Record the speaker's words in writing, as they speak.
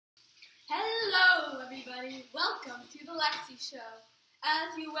Hello, everybody. Welcome to the Lexi Show.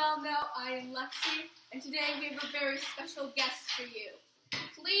 As you well know, I am Lexi, and today we have a very special guest for you.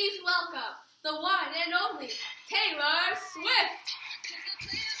 Please welcome the one and only Taylor Swift.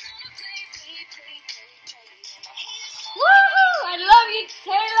 Woohoo! I love you,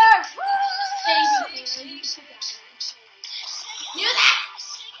 Taylor. Thank you, Taylor. You should Music!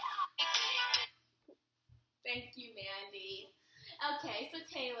 Thank you, Mandy. Okay, so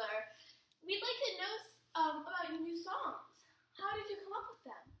Taylor, we'd like to know about your new songs. How did you come up with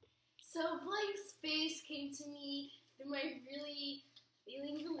them? So blank space came to me through my really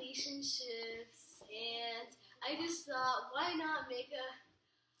failing relationships, and I just thought, why not make a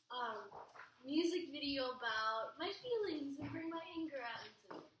music video about my feelings and bring my anger out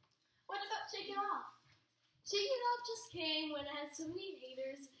into it? What about Shake It Off? Shake It Off just came when I had so many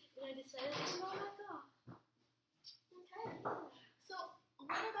haters, and I decided to go back off. Okay. So,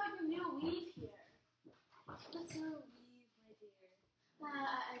 what about your new weave here? That's not a weave, my dear.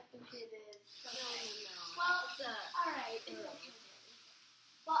 I think it is. No. Well, alright. It's okay.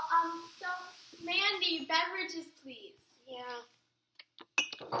 Well, so, Mandy, beverages, please. Yeah.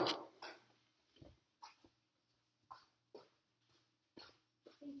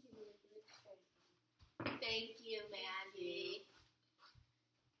 Thank you, Mandy.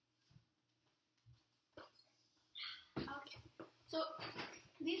 Okay. So,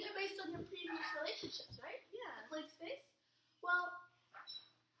 these are based on your previous relationships, right? Yeah. Blank space? Well,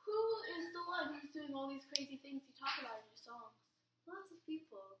 who is the one who's doing all these crazy things you talk about in your songs? Lots of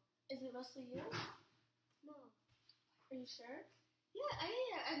people. Is it mostly you? No. Are you sure? Yeah, I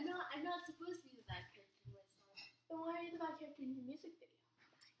am. I'm not supposed to be the bad character in my song. Then why are you the bad character in your music video?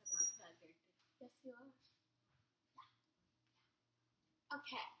 I'm not the bad character. Yes, you are.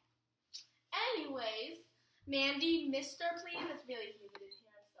 Okay. Anyways, Mandy, Mr. Please. It's really humid in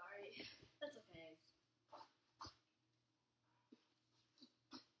here. I'm sorry. That's okay.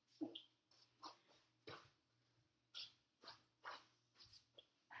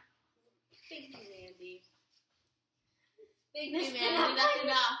 Thank you, Mandy. Thank you, Mandy. That's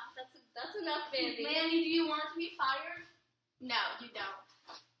enough. That's enough, Mandy. Mandy, do you want to be fired? No, you don't.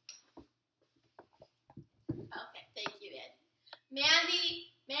 Okay, thank you,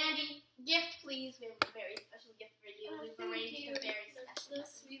 Mandy. Mandy, gift, please. We have a very special gift for you. We've arranged a very special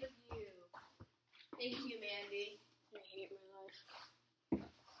That's so sweet of you. Thank you, Mandy. I hate my life.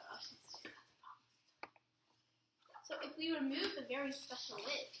 Oh, she's got some problems. So if we remove the very special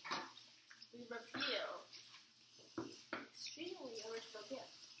lid, we reveal extremely original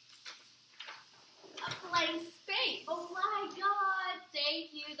gift. A blank space. Oh my God!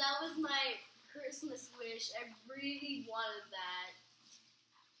 Thank you. That was my Christmas wish. I really wanted that.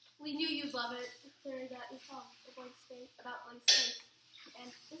 We knew you'd love it. Consider that your song, A Blank Space, about blank space.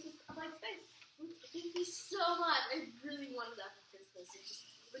 And this is a blank space. Thank you so much. I really wanted that for Christmas.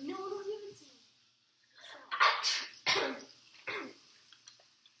 But no one will give it to me.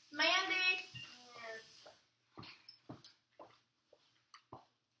 Mandy.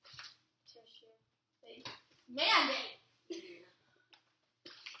 Tissue. Mandy.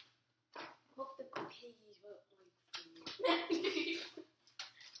 Hope the piggies won't like food.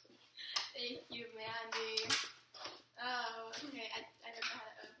 Thank you, Mandy. Oh, okay. I don't know how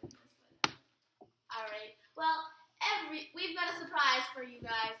to open this one. Alright. Well, we've got a surprise for you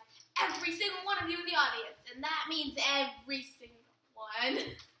guys. Every single one of you in the audience. And that means every single one.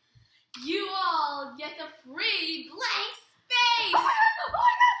 You all get a free blank space! Oh my god!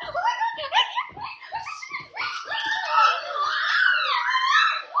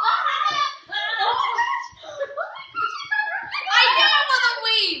 I knew it was a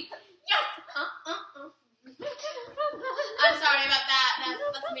weave! Yes! I'm sorry about that.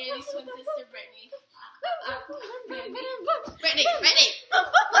 That's Mandy's twin sister, Brittany. Brittany!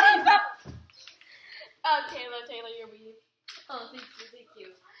 Oh, Taylor, your weave. Oh, thank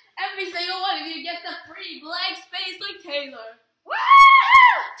you. Every single one of you gets a free blank space like Taylor. Woo!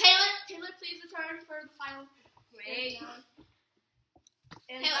 Taylor, please return for the final. Wait.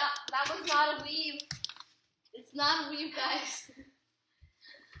 And Taylor. that was not a weave. It's not a weave, guys.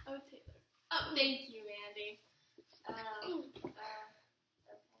 Oh, Taylor. Oh, thank you, Mandy.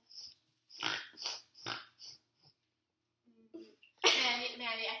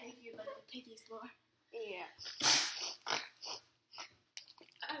 Mandy, I think you'd like the piggies more. Yeah.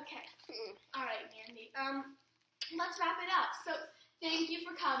 Okay. Alright, Mandy. Let's wrap it up. So, thank you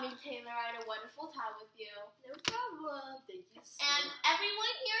for coming, Taylor. I had a wonderful time with you. No problem. Thank you so And much.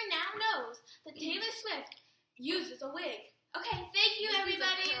 everyone here now knows that Taylor Swift uses a wig. Okay, thank you,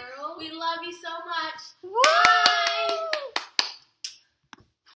 everybody. This is a curl. We love you so much. Bye!